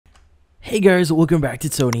Hey guys, welcome back to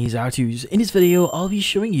Tony's How To's. In this video, I'll be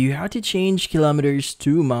showing you how to change kilometers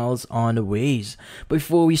to miles on the Waze. But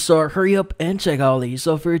before we start, hurry up and check out the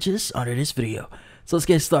software just under this video. So let's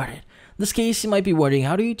get started. In this case, you might be wondering,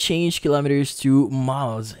 how do you change kilometers to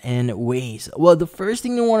miles in Waze? Well, the first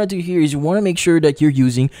thing you want to do here is you want to make sure that you're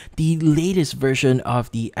using the latest version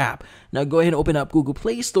of the app. Now go ahead and open up Google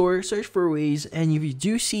Play Store, search for Waze, and if you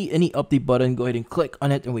do see any update button, go ahead and click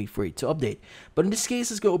on it and wait for it to update. But in this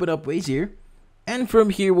case, let's go open up Waze here. And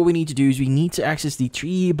from here, what we need to do is we need to access the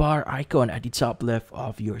 3-bar icon at the top left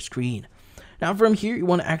of your screen. Now from here, you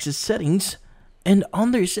want to access settings, and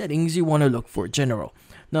under settings, you want to look for general.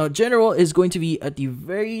 Now, general is going to be at the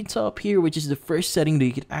very top here, which is the first setting that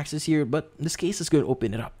you can access here. But in this case, let's go and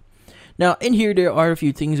open it up. Now, in here, there are a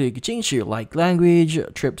few things that you can change here, like language,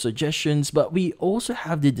 trip suggestions, but we also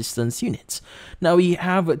have the distance units. Now, we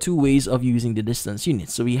have two ways of using the distance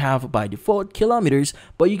units. So we have by default kilometers,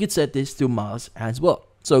 but you could set this to miles as well.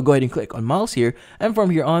 So go ahead and click on miles here. And from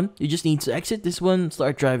here on, you just need to exit this one,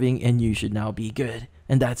 start driving, and you should now be good.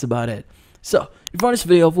 And that's about it. So, if you found this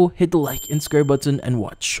video helpful, hit the like and subscribe button and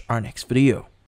watch our next video.